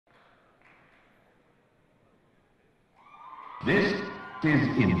This is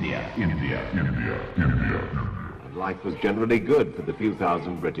India. Life was generally good for the few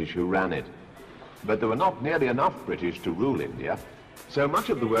thousand British who ran it. But there were not nearly enough British to rule India, so much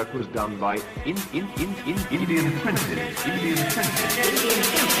of the work was done by Indian princes.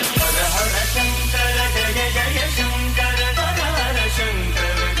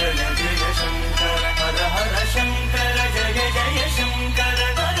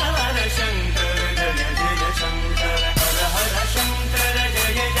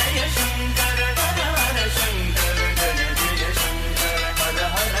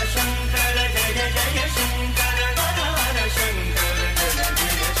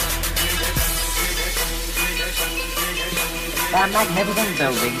 Their magnificent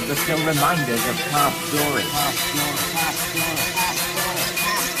buildings are still reminders of past glory.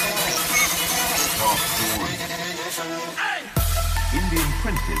 Indian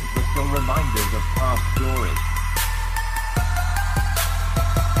princes were still reminders of past glory.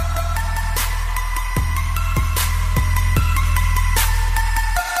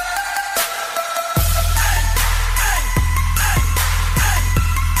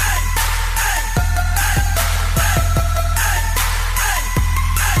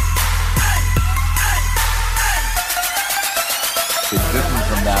 Driven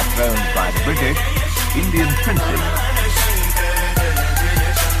from their thrones by the British, Indian princes.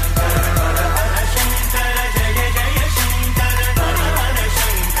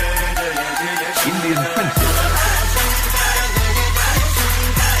 Indian princes.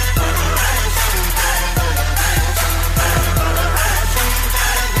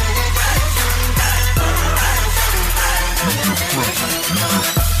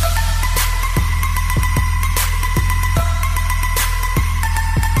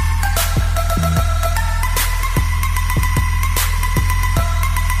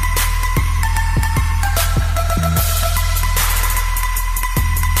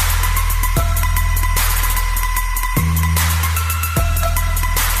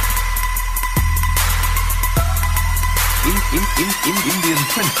 Indian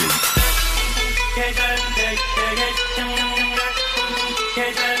princes.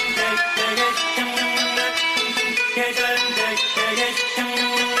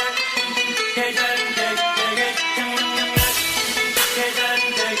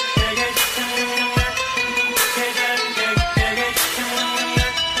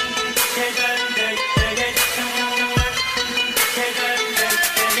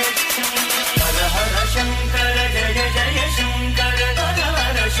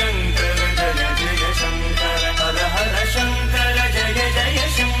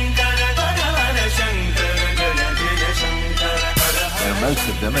 Most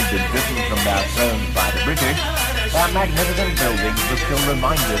of them had been driven from their thrones by the British, their magnificent buildings were still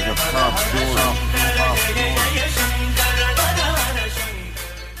reminders of past glory.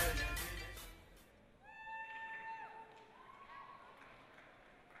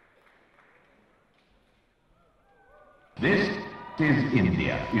 This is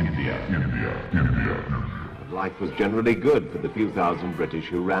India. Life was generally good for the few thousand British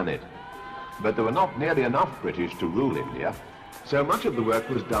who ran it. But there were not nearly enough British to rule India, so much of the work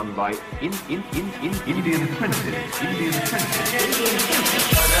was done by Indian princes.